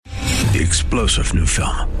The explosive new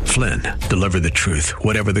film, Flynn, deliver the truth,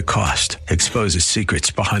 whatever the cost. Exposes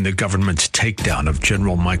secrets behind the government's takedown of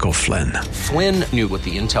General Michael Flynn. Flynn knew what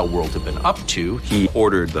the intel world had been up to. He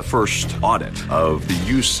ordered the first audit of the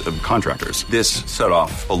use of contractors. This set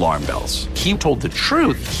off alarm bells. He told the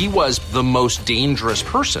truth. He was the most dangerous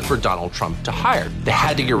person for Donald Trump to hire. They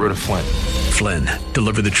had to get rid of Flynn. Flynn,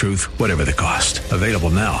 deliver the truth, whatever the cost. Available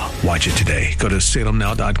now. Watch it today. Go to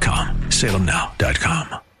salemnow.com.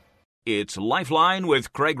 salemnow.com. It's Lifeline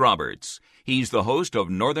with Craig Roberts. He's the host of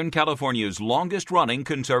Northern California's longest-running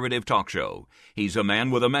conservative talk show. He's a man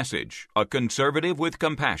with a message, a conservative with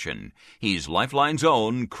compassion. He's Lifeline's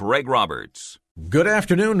own Craig Roberts. Good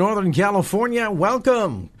afternoon, Northern California.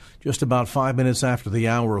 Welcome. Just about 5 minutes after the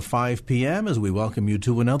hour of 5 p.m. as we welcome you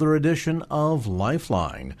to another edition of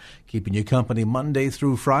Lifeline, keeping you company Monday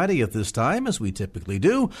through Friday at this time, as we typically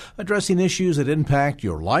do, addressing issues that impact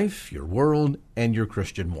your life, your world, and your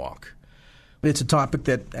Christian walk. It's a topic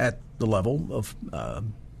that, at the level of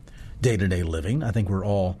day-to-day living, I think we're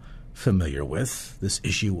all familiar with, this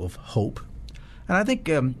issue of hope. And I think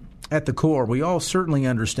at the core, we all certainly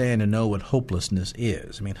understand and know what hopelessness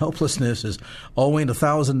is. I mean, hopelessness is owing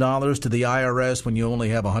 $1,000 to the IRS when you only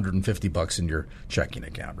have $150 in your checking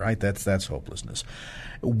account, right? That's hopelessness.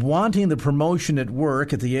 Wanting the promotion at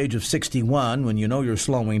work at the age of 61 when you know you're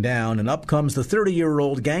slowing down, and up comes the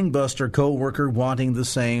 30-year-old gangbuster coworker wanting the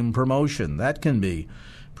same promotion. That can be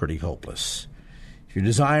pretty hopeless. If you're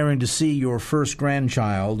desiring to see your first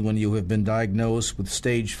grandchild when you have been diagnosed with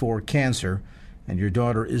stage 4 cancer, and your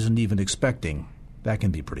daughter isn't even expecting, that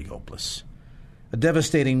can be pretty hopeless. A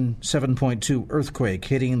devastating 7.2 earthquake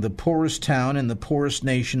hitting the poorest town in the poorest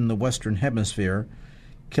nation in the Western Hemisphere,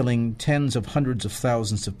 killing tens of hundreds of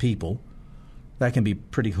thousands of people, that can be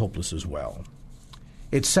pretty hopeless as well.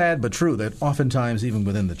 It's sad but true that oftentimes, even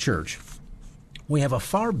within the church, we have a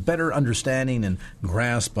far better understanding and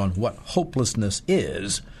grasp on what hopelessness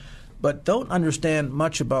is, but don't understand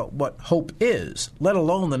much about what hope is, let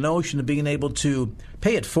alone the notion of being able to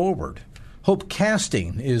pay it forward. Hope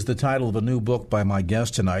Casting is the title of a new book by my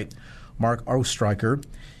guest tonight. Mark Ostreicher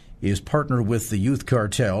is partnered with the Youth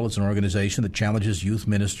Cartel. It's an organization that challenges youth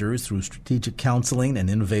ministers through strategic counseling and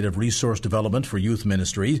innovative resource development for youth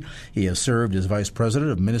ministry. He has served as vice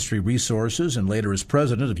president of ministry resources and later as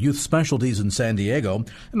president of Youth Specialties in San Diego,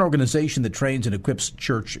 an organization that trains and equips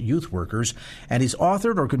church youth workers. And he's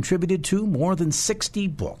authored or contributed to more than 60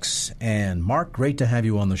 books. And Mark, great to have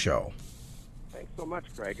you on the show. Thanks so much,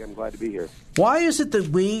 Craig. I'm glad to be here. Why is it that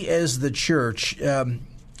we as the church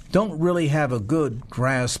don't really have a good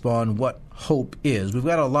grasp on what hope is? We've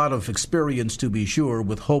got a lot of experience, to be sure,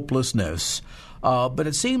 with hopelessness, but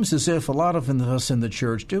it seems as if a lot of us in the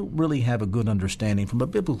church don't really have a good understanding from a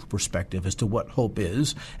biblical perspective as to what hope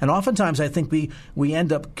is. And oftentimes I think we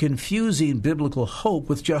end up confusing biblical hope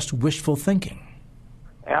with just wishful thinking.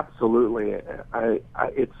 Absolutely.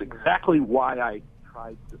 It's exactly why I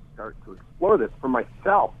tried to start to explore this for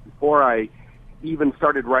myself. Before I even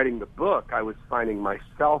started writing the book, I was finding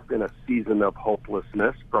myself in a season of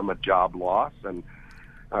hopelessness from a job loss and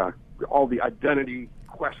all the identity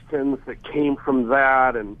questions that came from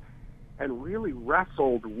that, and really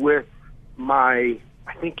wrestled with my,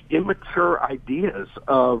 I think, immature ideas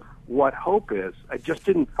of what hope is. I just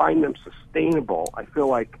didn't find them sustainable. I feel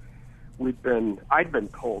like I'd been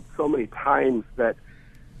told so many times that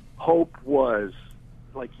hope was,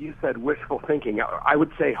 like you said, wishful thinking. I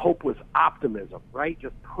would say hope was optimism, right?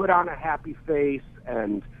 Just put on a happy face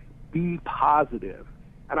and be positive.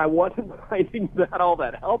 And I wasn't finding that all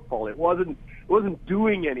that helpful. It wasn't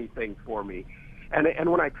doing anything for me. And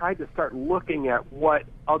when I tried to start looking at what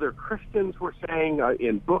other Christians were saying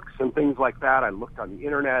in books and things like that, I looked on the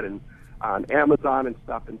internet and on Amazon and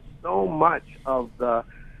stuff, and so much of the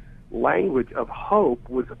language of hope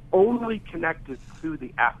was only connected to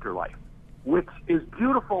the afterlife, which is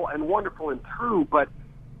beautiful and wonderful and true, but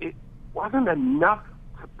it wasn't enough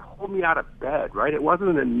to pull me out of bed, right? It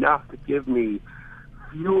wasn't enough to give me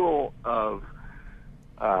fuel of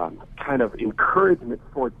kind of encouragement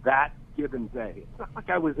for that given day. It's not like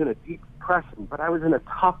I was in a deep depression, but I was in a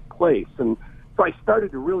tough place. And so I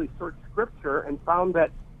started to really search Scripture and found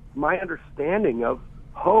that my understanding of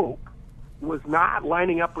hope was not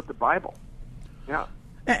lining up with the Bible. Yeah.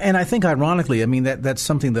 And I think, ironically, I mean, that's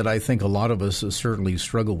something that I think a lot of us certainly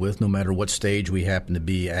struggle with, no matter what stage we happen to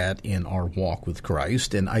be at in our walk with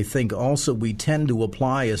Christ. And I think also we tend to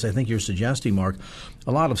apply, as I think you're suggesting, Mark,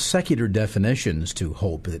 a lot of secular definitions to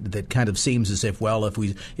hope that kind of seems as if, well,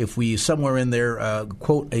 if we somewhere in there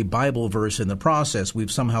quote a Bible verse in the process,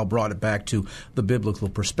 we've somehow brought it back to the biblical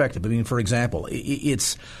perspective. I mean, for example,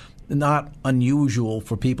 it's not unusual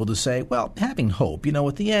for people to say, well, having hope,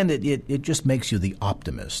 at the end it just makes you the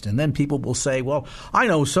optimist. And then people will say, well, I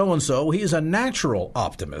know so-and-so, he's a natural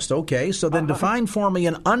optimist. Okay, so then define for me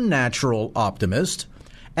an unnatural optimist.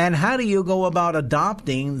 And how do you go about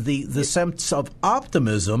adopting the sense of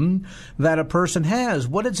optimism that a person has?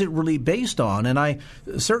 What is it really based on? And I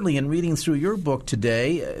certainly, in reading through your book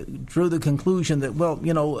today, drew the conclusion that,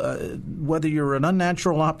 whether you're an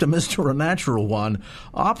unnatural optimist or a natural one,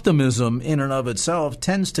 optimism in and of itself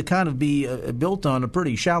tends to kind of be built on a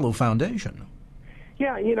pretty shallow foundation.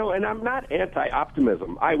 Yeah, and I'm not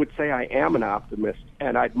anti-optimism. I would say I am an optimist,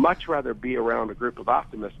 and I'd much rather be around a group of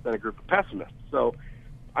optimists than a group of pessimists. So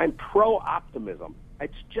I'm pro-optimism.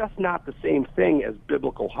 It's just not the same thing as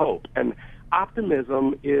biblical hope. And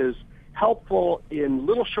optimism is helpful in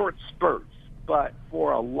little short spurts, but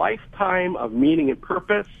for a lifetime of meaning and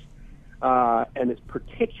purpose, and it's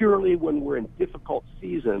particularly when we're in difficult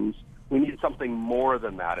seasons, we need something more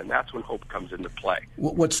than that, and that's when hope comes into play.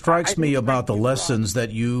 What strikes me about the lessons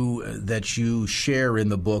that you share in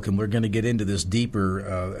the book, and we're going to get into this deeper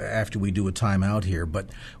after we do a timeout here, but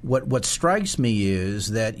what strikes me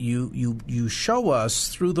is that you show us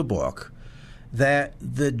through the book that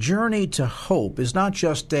the journey to hope is not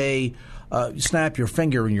just a snap your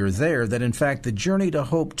finger and you're there, that in fact the journey to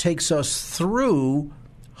hope takes us through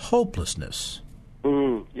hopelessness.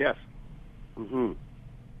 Yes. Mm-hmm.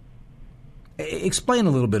 Explain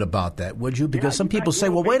a little bit about that, would you? Because some people say,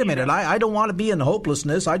 well, wait a minute, I don't want to be in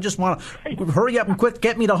hopelessness. I just want to hurry up and quick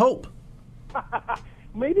get me to hope.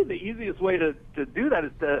 Maybe the easiest way to do that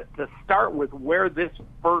is to start with where this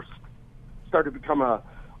first started to become an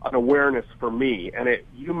awareness for me. And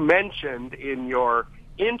you mentioned in your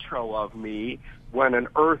intro of me when an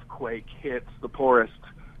earthquake hits the poorest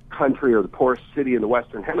country or the poorest city in the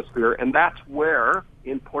Western Hemisphere, and that's where,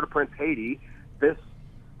 in Port-au-Prince, Haiti, this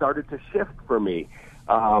started to shift for me.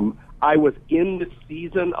 I was in the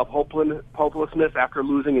season of hopelessness after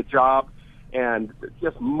losing a job, and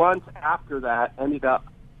just months after that ended up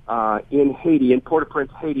in Haiti, in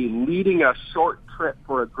Port-au-Prince, Haiti, leading a short trip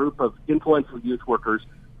for a group of influential youth workers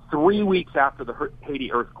 3 weeks after the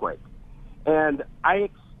Haiti earthquake. And I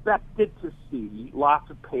expected to see lots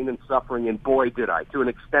of pain and suffering, and boy, did I, to an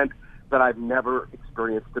extent that I've never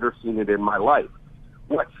experienced it or seen it in my life.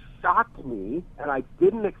 What shocked me, and I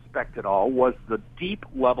didn't expect at all, was the deep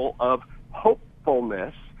level of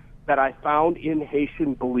hopefulness that I found in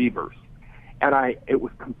Haitian believers. And it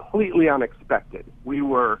was completely unexpected. We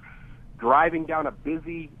were driving down a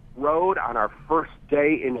busy road on our first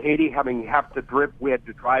day in Haiti, we had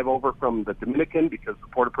to drive over from the Dominican because the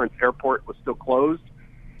Port-au-Prince airport was still closed.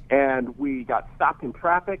 And we got stopped in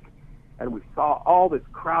traffic, and we saw all this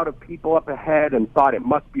crowd of people up ahead and thought it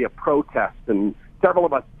must be a protest. And several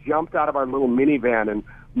of us jumped out of our little minivan and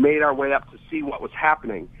made our way up to see what was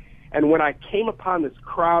happening. And when I came upon this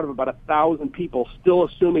crowd of about 1,000 people, still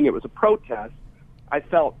assuming it was a protest, I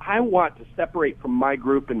felt I want to separate from my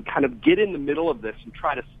group and kind of get in the middle of this and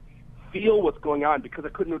try to feel what's going on, because I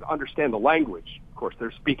couldn't understand the language. Of course,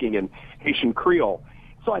 they're speaking in Haitian Creole.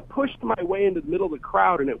 So I pushed my way into the middle of the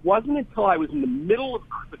crowd, and it wasn't until I was in the middle of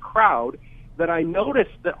the crowd that I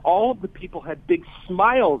noticed that all of the people had big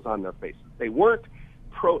smiles on their faces. They weren't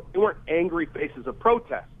angry faces of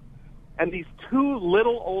protest. And these two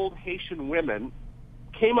little old Haitian women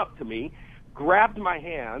came up to me, grabbed my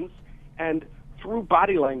hands, and through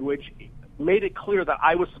body language made it clear that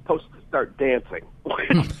I was supposed to start dancing.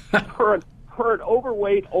 For an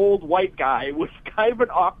overweight old white guy, it was kind of an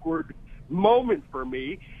awkward moment for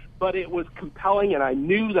me, but it was compelling, and I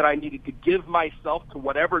knew that I needed to give myself to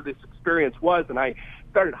whatever this experience was, and I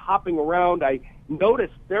started hopping around. I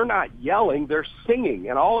noticed they're not yelling, they're singing,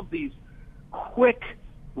 and all of these quick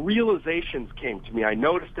realizations came to me. I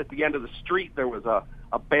noticed at the end of the street there was a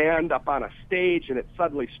band up on a stage, and it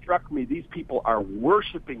suddenly struck me these people are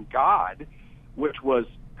worshiping God, which was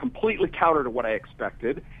completely counter to what I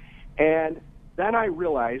expected. And then I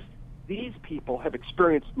realized these people have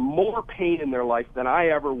experienced more pain in their life than I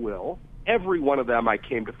ever will. Every one of them, I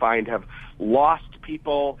came to find, have lost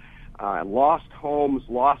people, lost homes,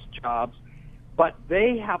 lost jobs, but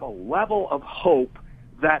they have a level of hope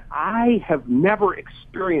that I have never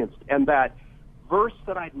experienced. And that verse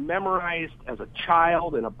that I'd memorized as a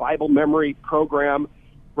child in a Bible memory program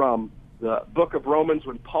from the book of Romans,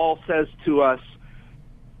 when Paul says to us,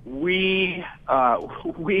 we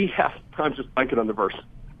have, I'm just blanking on the verse.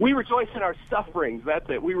 We rejoice in our sufferings. That's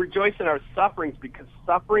it. We rejoice in our sufferings because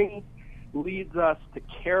suffering leads us to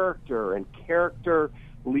character, and character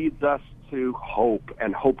leads us to hope,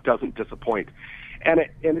 and hope doesn't disappoint. And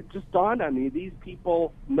it just dawned on me, these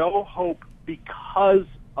people know hope because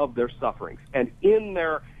of their sufferings. And in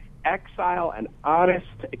their exile and honest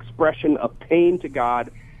expression of pain to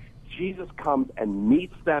God, Jesus comes and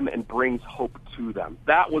meets them and brings hope to them.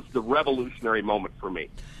 That was the revolutionary moment for me.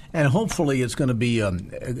 And hopefully it's going to be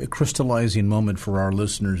a crystallizing moment for our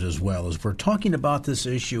listeners as well, as we're talking about this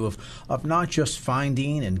issue of not just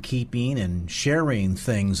finding and keeping and sharing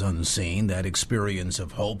things unseen, that experience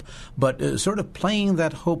of hope, but sort of playing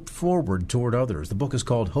that hope forward toward others. The book is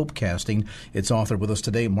called Hope Casting. Its author with us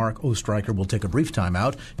today, Mark Oestreicher. We'll take a brief time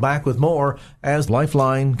out. Back with more as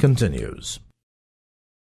Lifeline continues.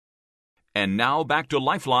 And now back to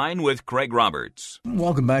Lifeline with Craig Roberts.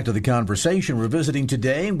 Welcome back to the conversation. We're visiting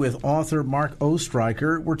today with author Mark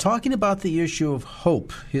Oestreicher. We're talking about the issue of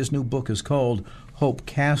hope. His new book is called Hope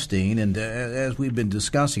Casting, and as we've been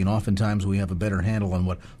discussing, oftentimes we have a better handle on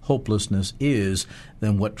what hopelessness is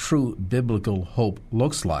than what true biblical hope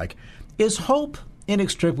looks like. Is hope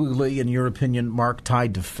inextricably, in your opinion, Mark,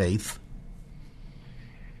 tied to faith?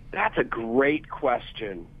 That's a great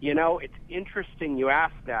question. You know, it's interesting you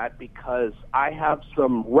ask that because I have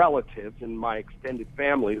some relatives in my extended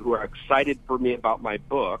family who are excited for me about my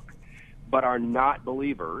book, but are not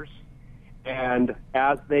believers. And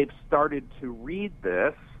as they've started to read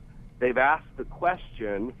this, they've asked the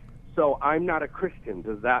question, so I'm not a Christian.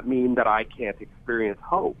 Does that mean that I can't experience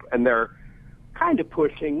hope? And they're kind of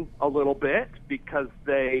pushing a little bit because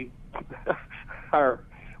they are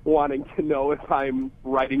wanting to know if I'm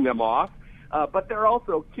writing them off. But they're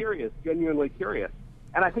also curious, genuinely curious.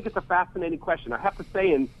 And I think it's a fascinating question. I have to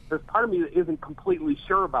say, and there's part of me that isn't completely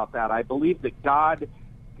sure about that. I believe that God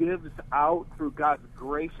gives out, through God's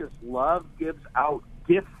gracious love, gives out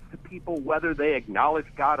gifts to people whether they acknowledge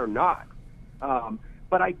God or not.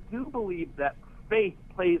 But I do believe that faith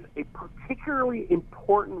plays a particularly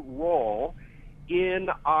important role in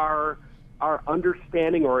our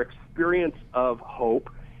understanding or experience of hope.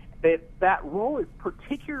 That role is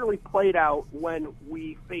particularly played out when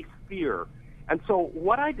we face fear. And so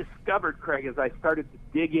what I discovered, Craig, as I started to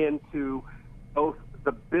dig into both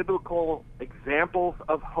the biblical examples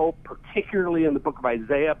of hope, particularly in the book of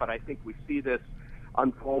Isaiah, but I think we see this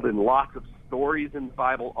unfold in lots of stories in the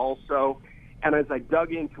Bible also. And as I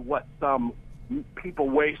dug into what some people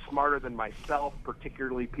way smarter than myself,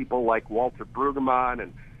 particularly people like Walter Brueggemann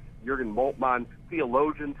and Jürgen Moltmann,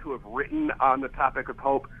 theologians who have written on the topic of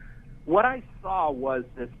hope, what I saw was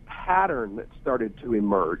this pattern that started to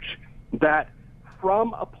emerge, that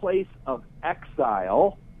from a place of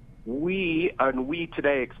exile, we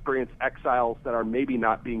today experience exiles that are maybe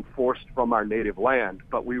not being forced from our native land,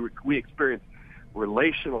 but we experience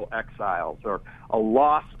relational exiles or a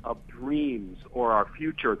loss of dreams or our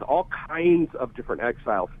futures, all kinds of different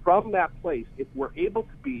exiles. From that place, if we're able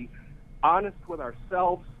to be honest with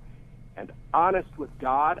ourselves and honest with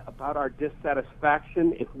God about our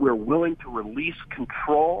dissatisfaction, if we're willing to release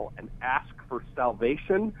control and ask for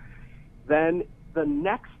salvation, then the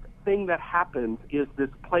next thing that happens is this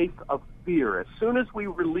place of fear. As soon as we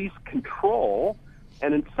release control,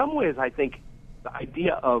 and in some ways I think the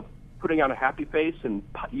idea of putting on a happy face and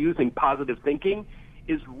using positive thinking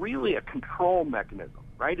is really a control mechanism,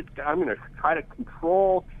 right? I'm going to try to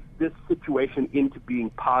control this situation into being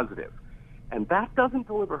positive. And that doesn't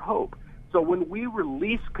deliver hope. So when we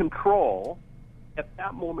release control, at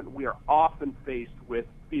that moment we are often faced with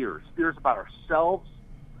fears. Fears about ourselves,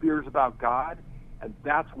 fears about God, and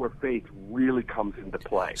that's where faith really comes into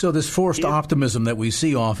play. So this forced optimism that we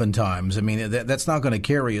see oftentimes, I mean, that's not going to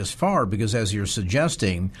carry us far because, as you're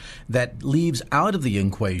suggesting, that leaves out of the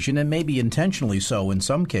equation, and maybe intentionally so in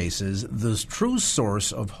some cases, the true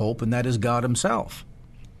source of hope, and that is God himself.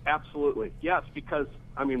 Absolutely. Yes, because,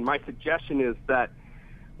 I mean, my suggestion is that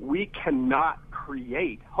we cannot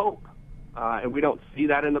create hope. And we don't see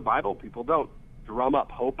that in the Bible. People don't drum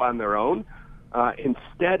up hope on their own.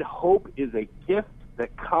 Instead, hope is a gift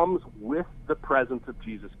that comes with the presence of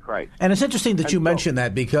Jesus Christ. And it's interesting that you mention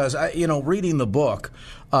that because, reading the book,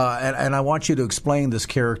 and I want you to explain this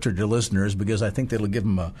character to listeners because I think that'll give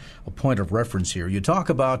them a point of reference here. You talk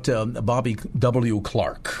about Bobby W.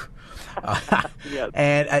 Clark. Yes.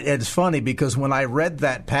 And it's funny because when I read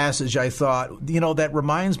that passage, I thought, that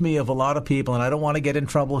reminds me of a lot of people, and I don't want to get in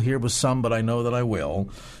trouble here with some, but I know that I will.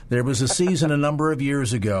 There was a season a number of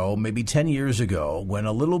years ago, maybe 10 years ago, when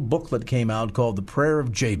a little booklet came out called The Prayer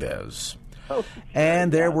of Jabez.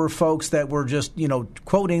 And there were folks that were just,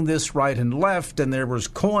 quoting this right and left, and there was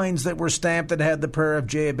coins that were stamped that had the Prayer of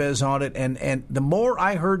Jabez on it. And the more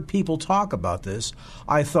I heard people talk about this,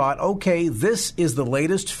 I thought, okay, this is the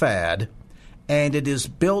latest fad, and it is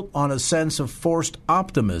built on a sense of forced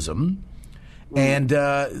optimism. And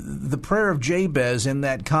the prayer of Jabez in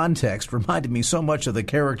that context reminded me so much of the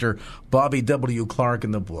character Bobby W. Clark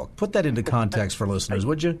in the book. Put that into context for listeners,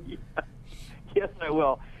 would you? Yes, I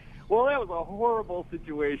will. Well, that was a horrible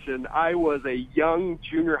situation. I was a young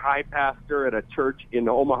junior high pastor at a church in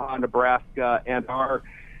Omaha, Nebraska, and our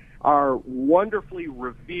wonderfully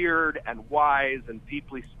revered and wise and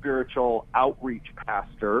deeply spiritual outreach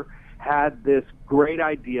pastor had this great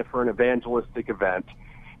idea for an evangelistic event,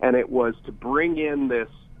 and it was to bring in this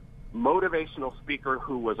motivational speaker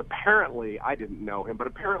who was apparently, I didn't know him, but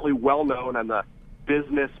apparently well known on the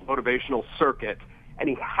business motivational circuit. And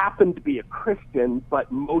he happened to be a Christian,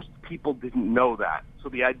 but most people didn't know that. So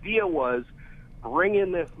the idea was bring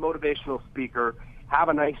in this motivational speaker, have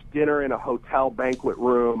a nice dinner in a hotel banquet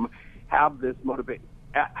room, have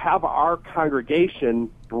our congregation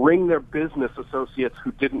bring their business associates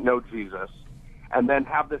who didn't know Jesus, and then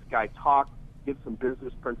have this guy talk, give some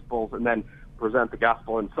business principles, and then present the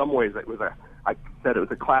gospel. In some ways, it was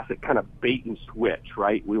a classic kind of bait and switch,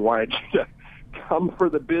 right? We wanted you to come for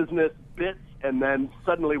the business bits, and then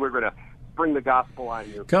suddenly we're going to bring the gospel on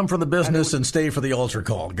you. Come for the business and stay for the altar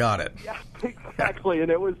call. Got it. Yeah, exactly.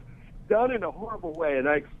 And it was done in a horrible way. And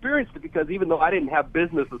I experienced it because even though I didn't have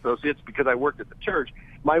business associates because I worked at the church,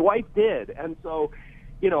 my wife did. And so,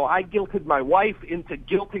 I guilted my wife into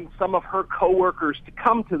guilting some of her coworkers to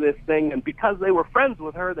come to this thing. And because they were friends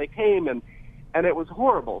with her, they came, and it was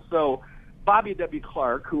horrible. So Bobby W.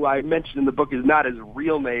 Clark, who I mentioned in the book is not his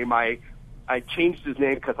real name. I changed his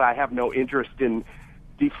name because I have no interest in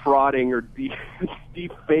defrauding or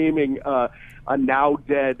defaming a now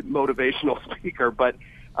dead motivational speaker. But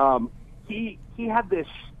he had this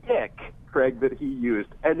shtick, Craig, that he used,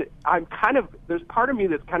 and there's part of me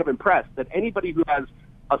that's kind of impressed that anybody who has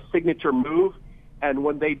a signature move, and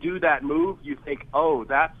when they do that move, you think, oh,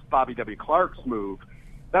 that's Bobby W. Clark's move.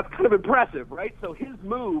 That's kind of impressive, right? So his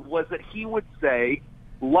move was that he would say,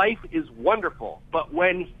 life is wonderful, but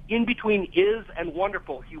when in between is and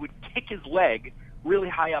wonderful, he would kick his leg really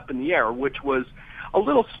high up in the air, which was a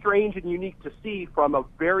little strange and unique to see from a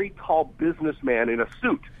very tall businessman in a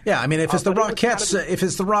suit. Yeah, I mean, if it's the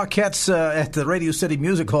Rockettes, at the Radio City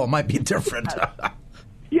Music Hall, it might be different.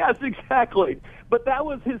 Yes, exactly. But that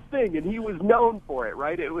was his thing, and he was known for it,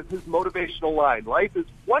 right? It was his motivational line. Life is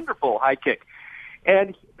wonderful, high kick.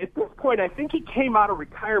 And at this point, I think he came out of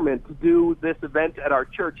retirement to do this event at our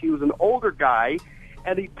church. He was an older guy,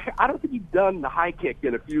 and I don't think he'd done the high kick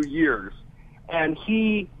in a few years. And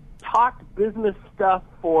he talked business stuff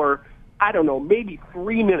for, I don't know, maybe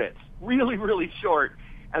 3 minutes, really, really short.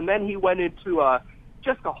 And then he went into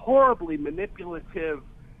just a horribly manipulative,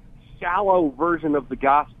 shallow version of the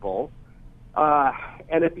gospel.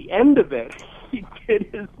 And at the end of it, he did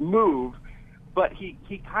his move, but he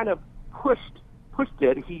kind of pushed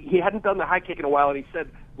it. He hadn't done the high kick in a while, and he said,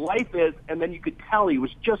 life is, and then you could tell he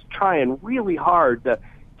was just trying really hard to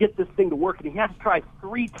get this thing to work, and he had to try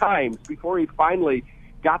 3 times before he finally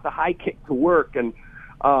got the high kick to work, and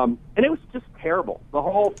it was just terrible. The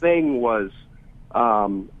whole thing was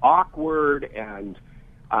awkward, and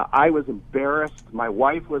I was embarrassed. My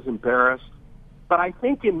wife was embarrassed. But I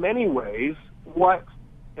think in many ways,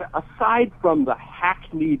 aside from the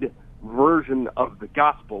hackneyed version of the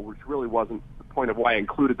gospel, which really wasn't the point of why I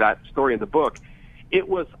included that story in the book,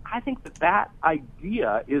 I think that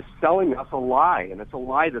idea is selling us a lie, and it's a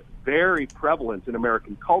lie that's very prevalent in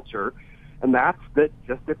American culture, and that's that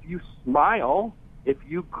just if you smile, if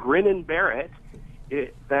you grin and bear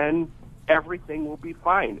it, then everything will be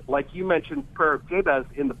fine. Like you mentioned Prayer of Jabez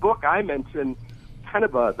in the book, I mentioned kind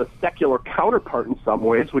of the secular counterpart in some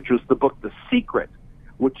ways, which was the book The Secret,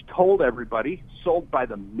 which told everybody, sold by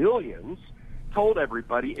the millions, told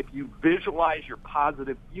everybody if you visualize your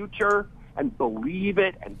positive future and believe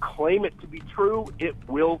it and claim it to be true, it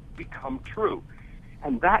will become true.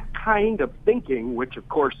 And that kind of thinking, which of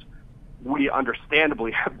course we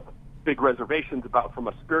understandably have big reservations about from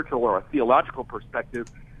a spiritual or a theological perspective,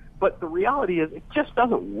 but the reality is it just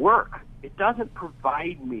doesn't work. It doesn't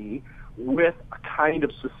provide me with a kind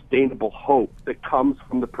of sustainable hope that comes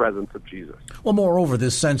from the presence of Jesus. Well, moreover,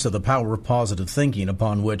 this sense of the power of positive thinking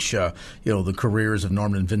upon which, the careers of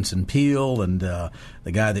Norman Vincent Peale and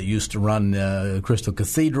the guy that used to run Crystal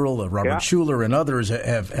Cathedral, Robert Schuller and others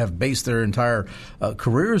have based their entire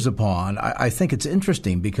careers upon. I think it's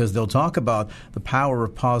interesting because they'll talk about the power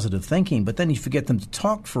of positive thinking, but then you forget them to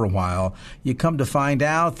talk for a while. You come to find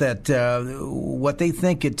out that what they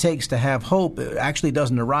think it takes to have hope actually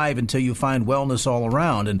doesn't arrive until until you find wellness all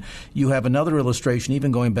around. And you have another illustration,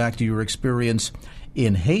 even going back to your experience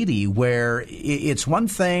in Haiti, where it's one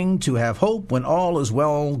thing to have hope when all is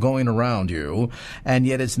well going around you, and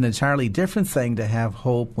yet it's an entirely different thing to have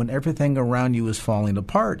hope when everything around you is falling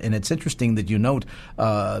apart. And it's interesting that you note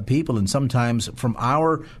people, and sometimes from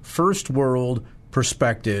our first world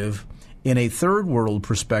perspective, in a third world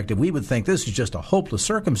perspective, we would think this is just a hopeless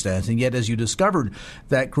circumstance. And yet, as you discovered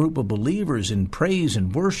that group of believers in praise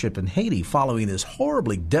and worship in Haiti following this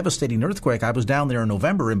horribly devastating earthquake, I was down there in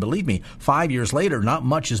November, and believe me, 5 years later, not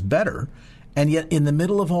much is better. And yet, in the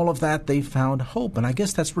middle of all of that, they found hope. And I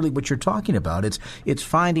guess that's really what you're talking about. It's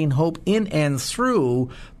finding hope in and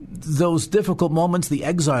through those difficult moments, the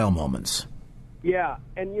exile moments. Yeah,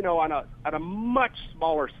 and on a much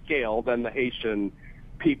smaller scale than the Haitian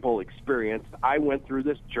people experienced, I went through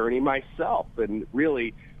this journey myself, and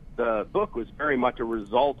really the book was very much a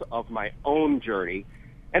result of my own journey.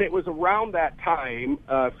 And it was around that time,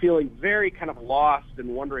 feeling very kind of lost and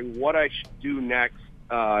wondering what I should do next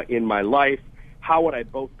in my life. How would I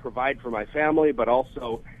both provide for my family, but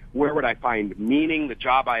also where would I find meaning? The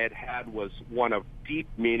job I had was one of deep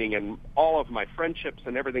meaning, and all of my friendships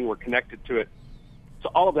and everything were connected to it. So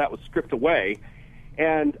all of that was stripped away.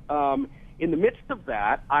 And in the midst of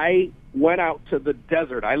that, I went out to the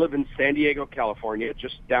desert. I live in San Diego, California,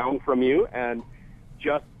 just down from you, and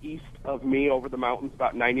just east of me over the mountains,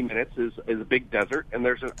 about 90 minutes, is a big desert. And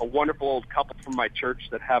there's a wonderful old couple from my church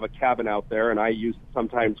that have a cabin out there, and I use it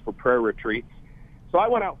sometimes for prayer retreats. So I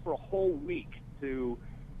went out for a whole week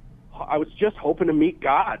I was just hoping to meet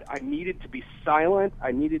God. I needed to be silent.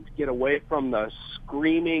 I needed to get away from the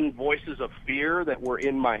screaming voices of fear that were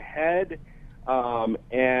in my head.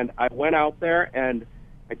 And I went out there and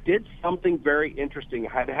I did something very interesting.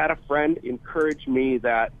 I had a friend encourage me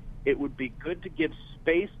that it would be good to give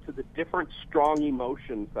space to the different strong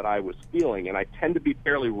emotions that I was feeling. And I tend to be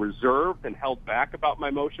fairly reserved and held back about my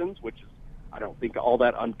emotions, which is, I don't think, all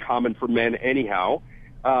that uncommon for men anyhow.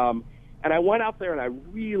 And I went out there and I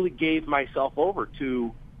really gave myself over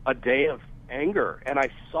to a day of anger. And I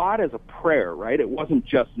saw it as a prayer, right? It wasn't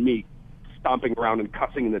just me stomping around and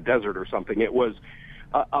cussing in the desert or something. It was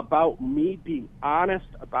about me being honest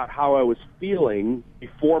about how I was feeling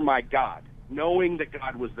before my God, knowing that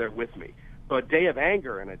God was there with me. So a day of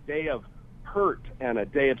anger and a day of hurt and a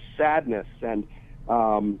day of sadness and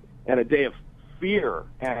a day of fear,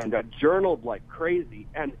 and I journaled like crazy.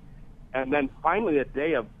 And then finally a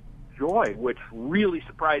day of joy, which really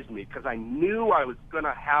surprised me because I knew I was going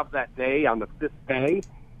to have that day on the fifth day,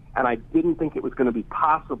 and I didn't think it was going to be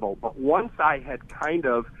possible. But once I had kind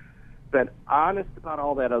of been honest about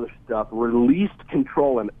all that other stuff, released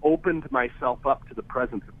control, and opened myself up to the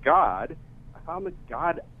presence of God, I found that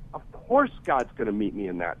God, of course God's going to meet me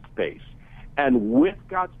in that space. And with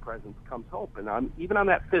God's presence comes hope. And even on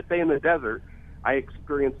that fifth day in the desert, I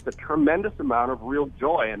experienced a tremendous amount of real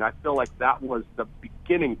joy, and I feel like that was the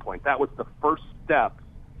beginning point. That was the first step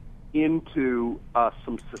into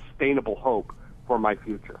some sustainable hope for my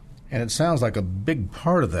future. And it sounds like a big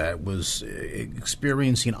part of that was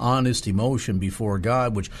experiencing honest emotion before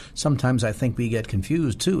God, which sometimes I think we get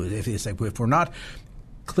confused too. If we're not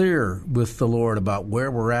clear with the Lord about where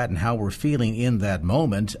we're at and how we're feeling in that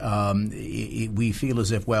moment, we feel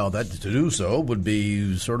as if, well, that to do so would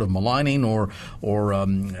be sort of maligning or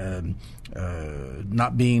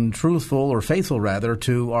not being truthful or faithful, rather,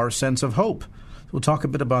 to our sense of hope. We'll talk a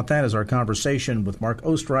bit about that as our conversation with Mark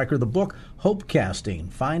Ostreicher. The book, Hope Casting,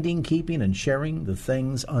 Finding, Keeping, and Sharing the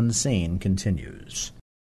Things Unseen, continues.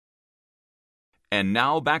 And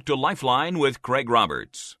now back to Lifeline with Craig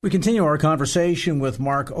Roberts. We continue our conversation with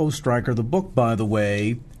Mark Ostreicher. The book, by the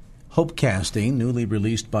way, Hope Casting, newly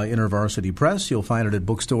released by InterVarsity Press. You'll find it at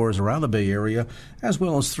bookstores around the Bay Area, as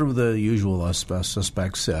well as through the usual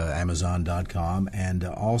suspects, Amazon.com. And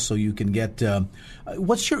also you can get,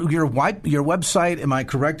 what's your website, am I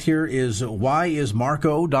correct here, is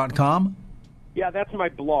whyismarco.com? Yeah, that's my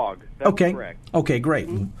blog. That's correct. Okay, great.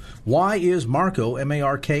 Mm-hmm. Whyismarco,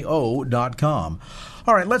 MARKO.com.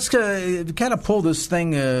 All right, let's kind of pull this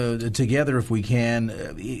thing together if we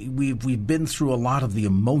can. We've been through a lot of the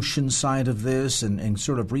emotion side of this and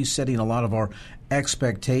sort of resetting a lot of our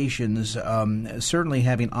expectations. Certainly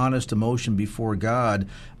having honest emotion before God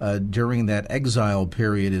during that exile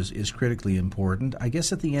period is critically important. I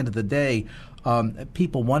guess at the end of the day,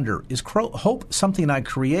 people wonder, is hope something I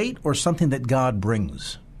create or something that God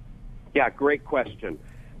brings? Yeah, great question.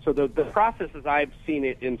 So the process as I've seen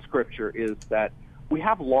it in Scripture is that we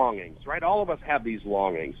have longings, right? All of us have these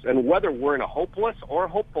longings. And whether we're in a hopeless or a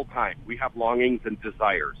hopeful time, we have longings and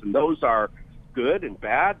desires. And those are good and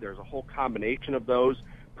bad. There's a whole combination of those.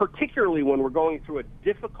 particularly when we're going through a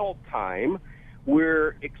difficult time, we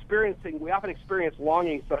often experience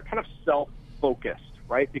longings that are kind of self-focused,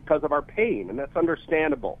 right, because of our pain, and that's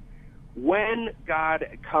understandable. When God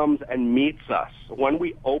comes and meets us, when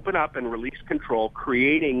we open up and release control,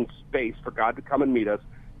 creating space for God to come and meet us,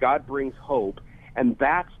 God brings hope, and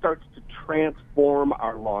that starts to transform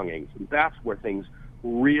our longings. And that's where things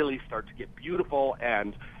really start to get beautiful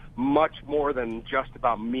and much more than just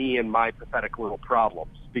about me and my pathetic little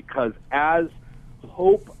problems. Because as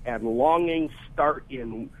hope and longing start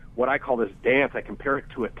in what I call this dance, I compare it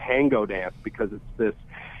to a tango dance, because it's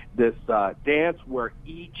this dance where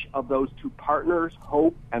each of those two partners,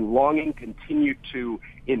 hope and longing, continue to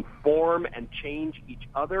inform and change each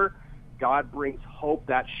other. God brings hope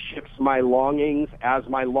that shifts my longings. As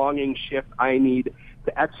my longings shift, I need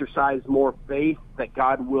to exercise more faith that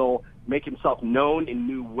God will make himself known in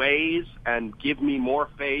new ways and give me more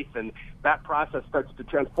faith, and that process starts to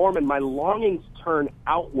transform, and my longings turn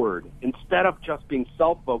outward. Instead of just being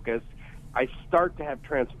self-focused, I start to have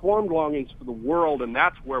transformed longings for the world, and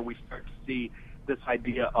that's where we start to see this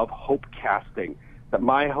idea of hope casting, that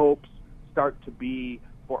my hopes start to be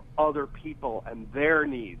for other people and their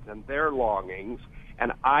needs and their longings,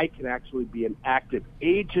 and I can actually be an active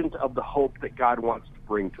agent of the hope that God wants to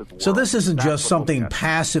bring to the world. So this isn't just something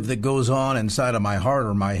passive that goes on inside of my heart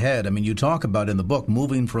or my head. I mean, you talk about in the book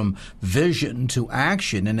moving from vision to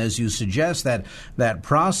action, and as you suggest, that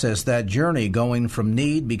process, that journey, going from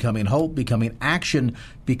need, becoming hope, becoming action,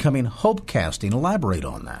 becoming hope casting. Elaborate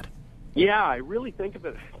on that. Yeah, I really think of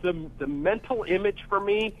it. The mental image for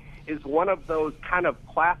me is one of those kind of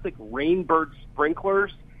classic rainbird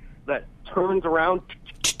sprinklers that turns around,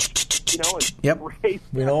 and yep. sprays.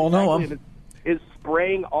 We all know them. Is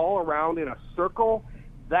spraying all around in a circle.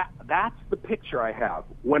 That's the picture I have.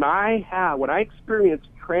 When I experience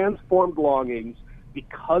transformed longings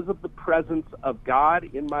because of the presence of God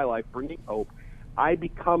in my life, bringing hope, I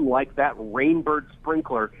become like that rainbird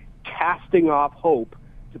sprinkler, casting off hope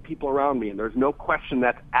to people around me. And there's no question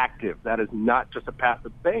that's active. That is not just a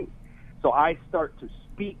passive thing. So I start to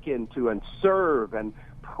speak into and serve and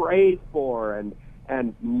pray for and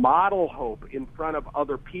model hope in front of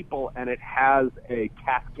other people, and it has a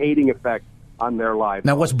cascading effect on their lives.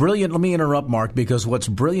 Now, what's brilliant, let me interrupt, Mark, because what's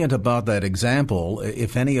brilliant about that example,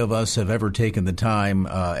 if any of us have ever taken the time,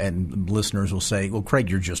 and listeners will say, well, Craig,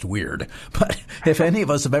 you're just weird. But if any of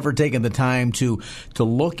us have ever taken the time to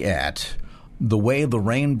look at the way the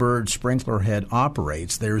rainbird sprinkler head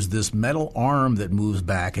operates, there's this metal arm that moves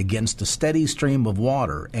back against a steady stream of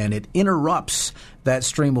water, and it interrupts that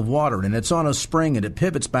stream of water, and it's on a spring, and it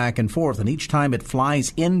pivots back and forth, and each time it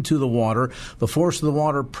flies into the water, the force of the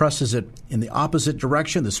water presses it in the opposite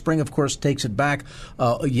direction. The spring, of course, takes it back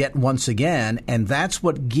yet once again, and that's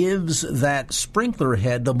what gives that sprinkler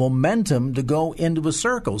head the momentum to go into a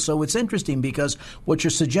circle. So it's interesting because what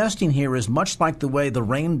you're suggesting here is much like the way the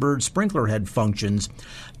rainbird sprinkler head functions.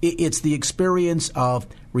 It's the experience of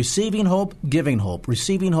receiving hope, giving hope,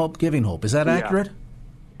 receiving hope, giving hope. Is that accurate?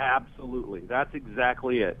 Absolutely. That's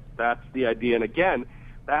exactly it. That's the idea. And again,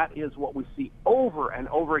 that is what we see over and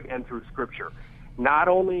over again through Scripture. Not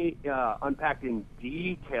only unpacked in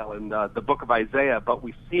detail in the book of Isaiah, but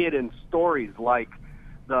we see it in stories like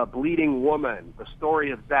the bleeding woman, the story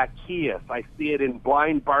of Zacchaeus. I see it in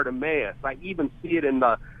blind Bartimaeus. I even see it in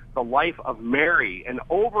the life of Mary. And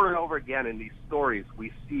over again in these stories,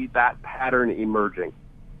 we see that pattern emerging.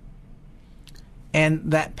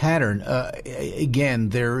 And that pattern, again,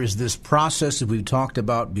 there is this process that we've talked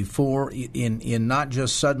about before in not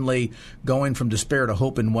just suddenly going from despair to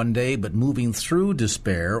hope in one day, but moving through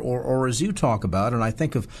despair, or as you talk about, and I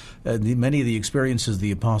think of many of the experiences of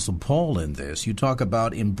the Apostle Paul in this, you talk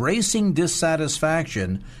about embracing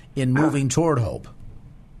dissatisfaction in moving toward hope.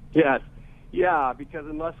 Yes. Yeah, because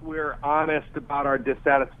unless we're honest about our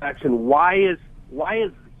dissatisfaction, why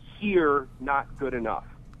is here not good enough,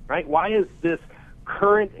 right? Why is this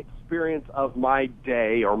current experience of my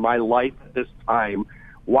day or my life at this time,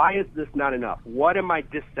 why is this not enough? What am I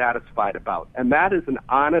dissatisfied about? And that is an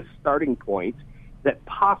honest starting point that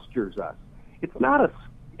postures us. It's not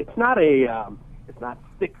 6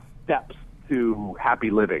 steps to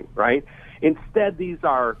happy living, right? Instead,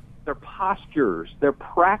 they're postures, they're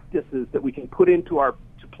practices that we can put into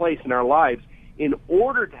place in our lives in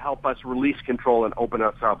order to help us release control and open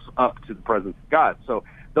ourselves up to the presence of God. So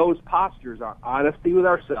those postures are honesty with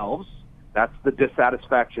ourselves. That's the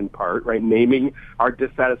dissatisfaction part, right? Naming our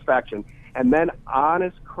dissatisfaction. And then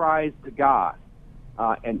honest cries to God.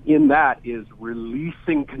 And in that is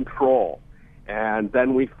releasing control And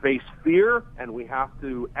then we face fear, and we have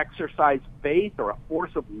to exercise faith or a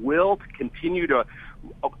force of will to continue to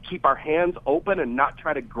keep our hands open and not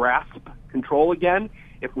try to grasp control again.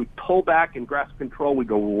 If we pull back and grasp control, we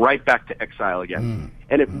go right back to exile again.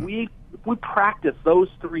 And if we practice those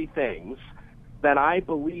three things, then I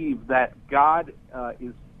believe that God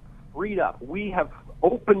is freed up. We have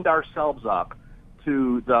opened ourselves up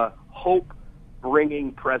to the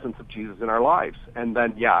hope-bringing presence of Jesus in our lives. And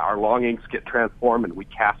then, our longings get transformed and we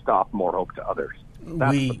cast off more hope to others.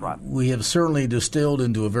 We have certainly distilled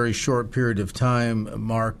into a very short period of time,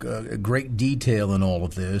 Mark, great detail in all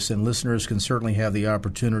of this, and listeners can certainly have the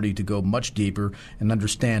opportunity to go much deeper and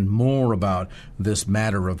understand more about this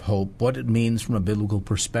matter of hope, what it means from a biblical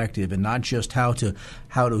perspective, and not just how to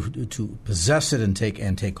possess it and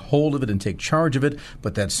take hold of it and take charge of it,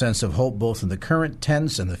 but that sense of hope both in the current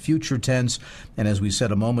tense and the future tense. And as we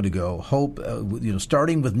said a moment ago, hope,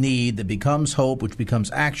 starting with need that becomes hope, which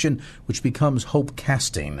becomes action, which becomes hope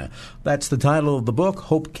casting. That's the title of the book,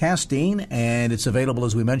 Hope Casting, and it's available,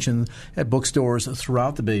 as we mentioned, at bookstores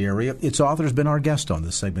throughout the Bay Area. Its author has been our guest on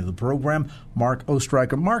this segment of the program, Mark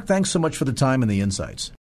Oestreicher. Mark, thanks so much for the time and the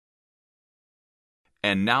insights.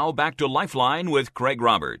 And now back to Lifeline with Craig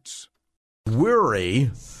Roberts.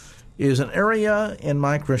 Worry is an area in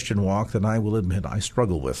my Christian walk that I will admit I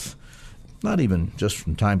struggle with. Not even just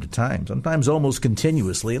from time to time, sometimes almost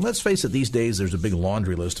continuously. And let's face it, these days there's a big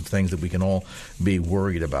laundry list of things that we can all be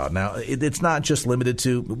worried about. Now, it's not just limited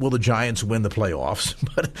to, will the Giants win the playoffs?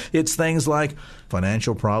 But it's things like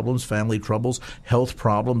financial problems, family troubles, health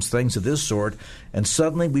problems, things of this sort. And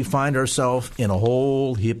suddenly we find ourselves in a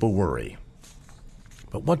whole heap of worry.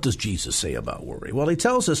 But what does Jesus say about worry? Well, he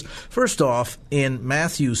tells us, first off, in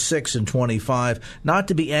Matthew 6:25, not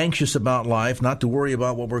to be anxious about life, not to worry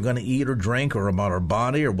about what we're going to eat or drink or about our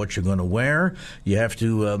body or what you're going to wear. You have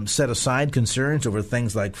to set aside concerns over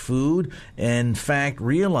things like food. In fact,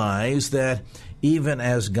 realize that even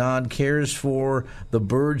as God cares for the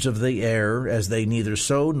birds of the air, as they neither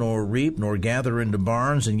sow nor reap nor gather into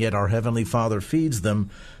barns, and yet our Heavenly Father feeds them,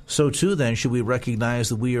 so too then should we recognize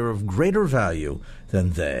that we are of greater value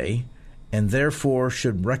than they, and therefore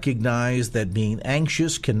should recognize that being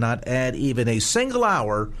anxious cannot add even a single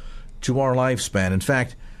hour to our lifespan. In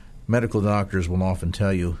fact, medical doctors will often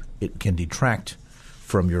tell you it can detract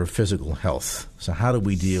from your physical health. So how do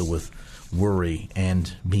we deal with worry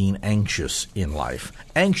and being anxious in life?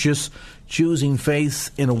 Anxious, Choosing Faith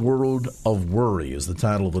in a World of Worry is the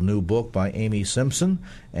title of a new book by Amy Simpson.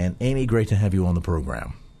 And Amy, great to have you on the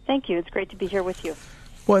program. Thank you. It's great to be here with you.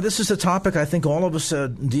 Boy, this is a topic I think all of us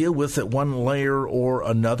deal with at one layer or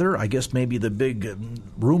another. I guess maybe the big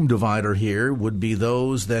room divider here would be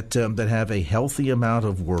those that have a healthy amount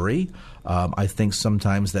of worry. I think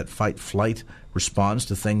sometimes that fight-flight response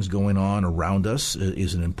to things going on around us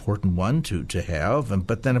is an important one to have.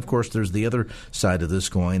 But then, of course, there's the other side of this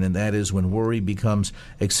coin, and that is when worry becomes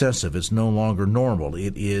excessive. It's no longer normal.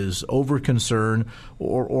 It is over-concern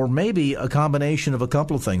or maybe a combination of a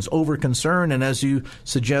couple of things. Over-concern, and as you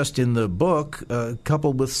suggest in the book,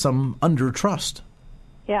 coupled with some under-trust.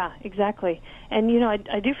 Yeah, exactly. And,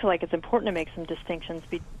 I do feel like it's important to make some distinctions,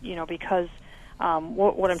 because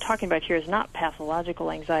what I'm talking about here is not pathological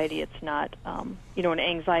anxiety. It's not, an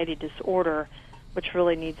anxiety disorder, which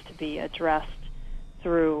really needs to be addressed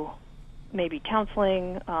through maybe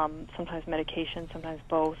counseling, sometimes medication, sometimes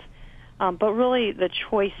both. But really the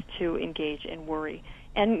choice to engage in worry.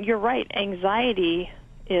 And you're right, anxiety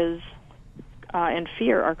is and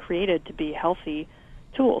fear are created to be healthy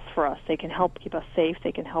tools for us. They can help keep us safe.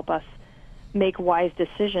 They can help us make wise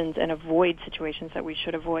decisions and avoid situations that we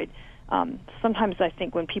should avoid. Sometimes I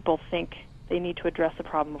think when people think they need to address the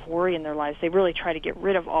problem of worry in their lives, they really try to get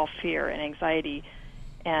rid of all fear and anxiety.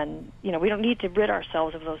 And, we don't need to rid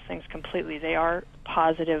ourselves of those things completely. They are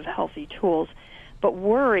positive, healthy tools. But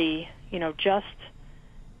worry, just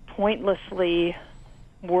pointlessly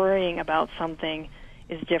worrying about something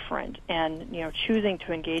is different. And, choosing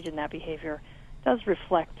to engage in that behavior does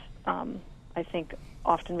reflect, I think,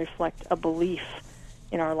 often reflect a belief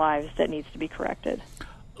in our lives that needs to be corrected.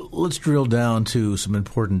 Let's drill down to some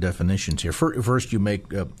important definitions here. First, you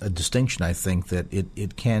make a distinction, I think, that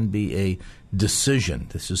it can be a decision.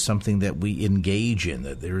 This is something that we engage in,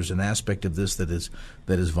 that there is an aspect of this that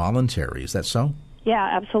is voluntary. Is that so? Yeah,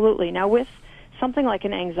 absolutely. Now, with something like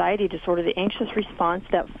an anxiety disorder, the anxious response,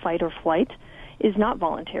 that fight or flight, is not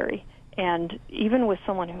voluntary. And even with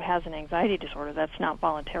someone who has an anxiety disorder, that's not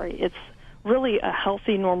voluntary. It's really a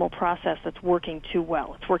healthy, normal process that's working too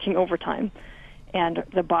well. It's working overtime. And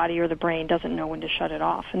the body or the brain doesn't know when to shut it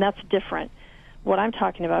off. And that's different. What I'm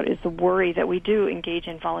talking about is the worry that we do engage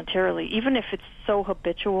in voluntarily. Even if it's so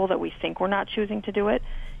habitual that we think we're not choosing to do it,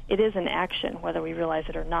 it is an action, whether we realize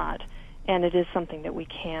it or not. And it is something that we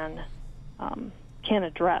can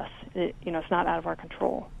address. It's not out of our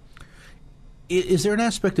control. Is there an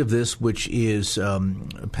aspect of this which is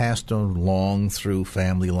passed along through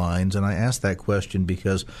family lines? And I ask that question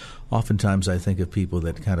because oftentimes I think of people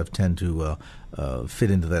that kind of tend to fit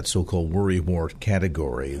into that so-called worrywart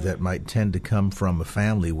category that might tend to come from a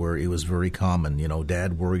family where it was very common.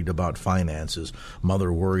 Dad worried about finances,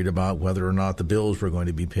 mother worried about whether or not the bills were going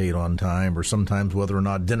to be paid on time, or sometimes whether or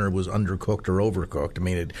not dinner was undercooked or overcooked. I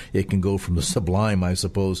mean, it can go from the sublime, I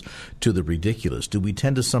suppose, to the ridiculous. Do we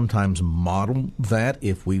tend to sometimes model that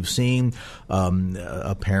if we've seen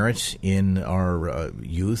a parent in our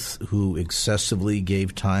youth who excessively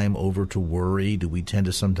gave time over to worry? Do we tend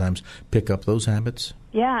to sometimes pick up those habits?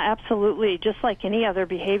 Yeah, absolutely. Just like any other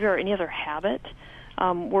behavior or any other habit,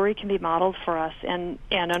 worry can be modeled for us. And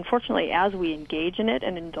unfortunately, as we engage in it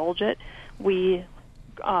and indulge it, we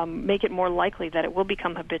make it more likely that it will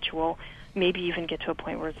become habitual, maybe even get to a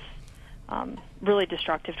point where it's really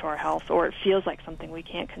destructive to our health, or it feels like something we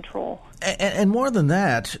can't control. And more than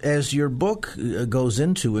that, as your book goes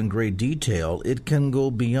into in great detail, it can go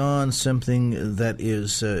beyond something that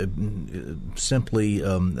is simply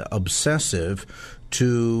obsessive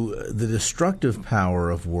to the destructive power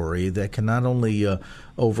of worry that can not only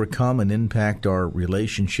overcome and impact our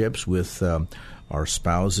relationships with our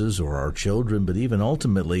spouses or our children, but even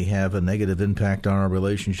ultimately have a negative impact on our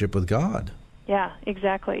relationship with God. Yeah,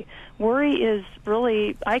 exactly. Worry is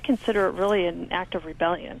really, I consider it really an act of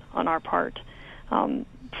rebellion on our part.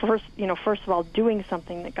 First of all, doing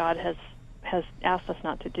something that God has asked us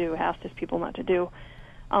not to do, asked His people not to do,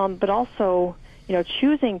 but also,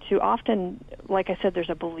 choosing to often, like I said, there's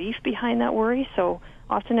a belief behind that worry. So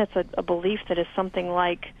often it's a belief that is something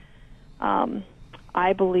like,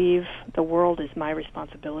 I believe the world is my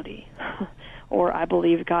responsibility, or I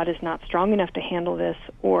believe God is not strong enough to handle this,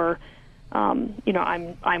 or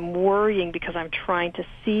I'm worrying because I'm trying to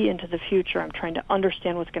see into the future. I'm trying to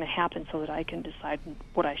understand what's going to happen so that I can decide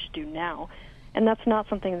what I should do now. And that's not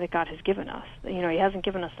something that God has given us. He hasn't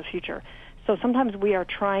given us the future. So sometimes we are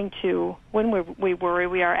trying to, when we worry,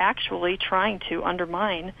 we are actually trying to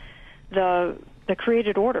undermine the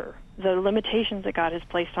created order, the limitations that God has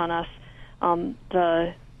placed on us,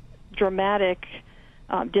 the dramatic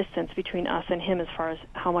distance between us and Him as far as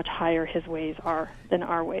how much higher His ways are than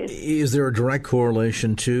our ways. Is there a direct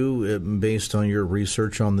correlation, too, based on your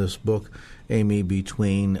research on this book, Amy,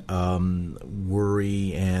 between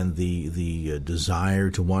worry and the desire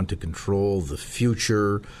to want to control the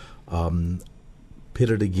future,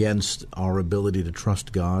 pitted against our ability to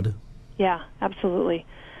trust God? Yeah, absolutely.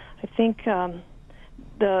 I think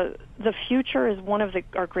the future is one of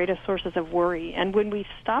our greatest sources of worry, and when we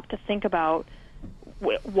stop to think about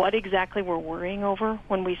what exactly we're worrying over,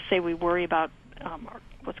 when we say we worry about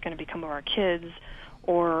what's going to become of our kids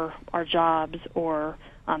or our jobs or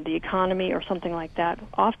the economy or something like that,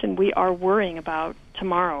 often we are worrying about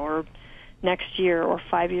tomorrow or next year or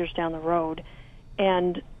 5 years down the road.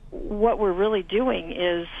 And what we're really doing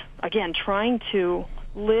is, again, trying to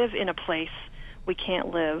live in a place we can't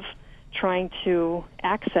live, trying to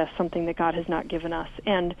access something that God has not given us.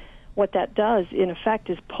 And what that does, in effect,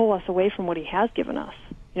 is pull us away from what He has given us.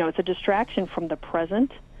 It's a distraction from the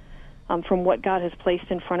present, from what God has placed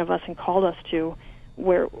in front of us and called us to,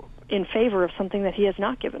 where in favor of something that He has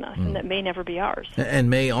not given us and that may never be ours. And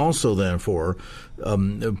may also, therefore,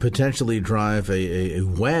 potentially drive a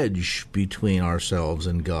wedge between ourselves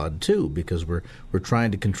and God, too, because we're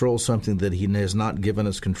trying to control something that He has not given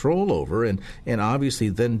us control over, and obviously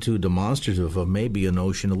then, too, demonstrative of maybe a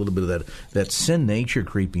notion, a little bit of that sin nature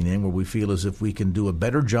creeping in, where we feel as if we can do a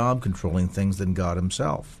better job controlling things than God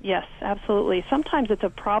Himself. Yes, absolutely. Sometimes it's a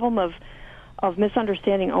problem of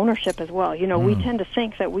misunderstanding ownership as well. We tend to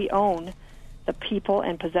think that we own the people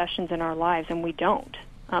and possessions in our lives, and we don't.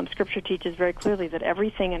 Scripture teaches very clearly that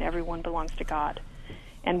everything and everyone belongs to God.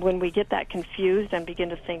 And when we get that confused and begin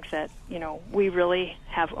to think that, we really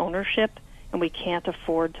have ownership and we can't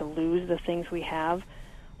afford to lose the things we have,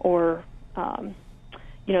 or,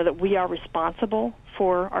 that we are responsible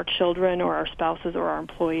for our children or our spouses or our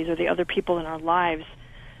employees or the other people in our lives,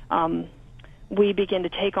 we begin to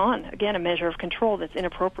take on, again, a measure of control that's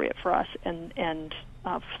inappropriate for us and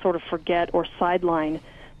sort of forget or sideline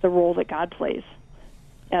the role that God plays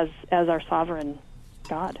as our sovereign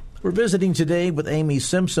God. We're visiting today with Amy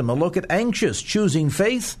Simpson, a look at Anxious, Choosing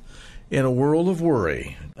Faith in a World of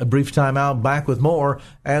Worry. A brief time out, back with more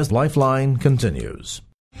as Lifeline continues.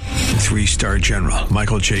 Three-star General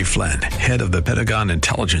Michael J. Flynn, head of the Pentagon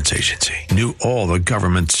Intelligence Agency, knew all the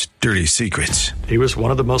government's dirty secrets. He was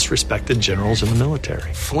one of the most respected generals in the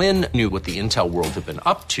military. Flynn knew what the intel world had been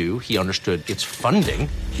up to. He understood its funding.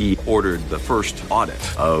 He ordered the first audit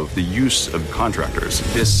of the use of contractors.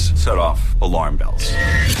 This set off alarm bells.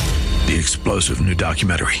 The explosive new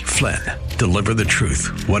documentary, Flynn, Deliver the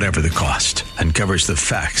Truth, Whatever the Cost, uncovers the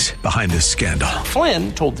facts behind this scandal.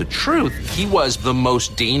 Flynn told the truth. He was the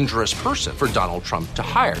most dangerous person for Donald Trump to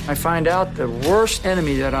hire. I find out the worst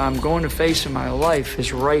enemy that I'm going to face in my life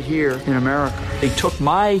is right here in America. They took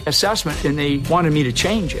my assessment and they wanted me to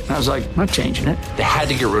change it. And I was like, I'm not changing it. They had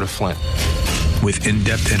to get rid of Flynn. With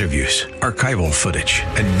in-depth interviews, archival footage,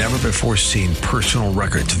 and never-before-seen personal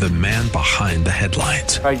records of the man behind the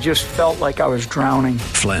headlines. I just felt like I was drowning.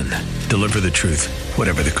 Flynn, Deliver the Truth,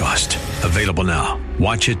 Whatever the Cost. Available now.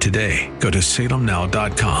 Watch it today. Go to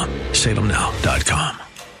salemnow.com. salemnow.com.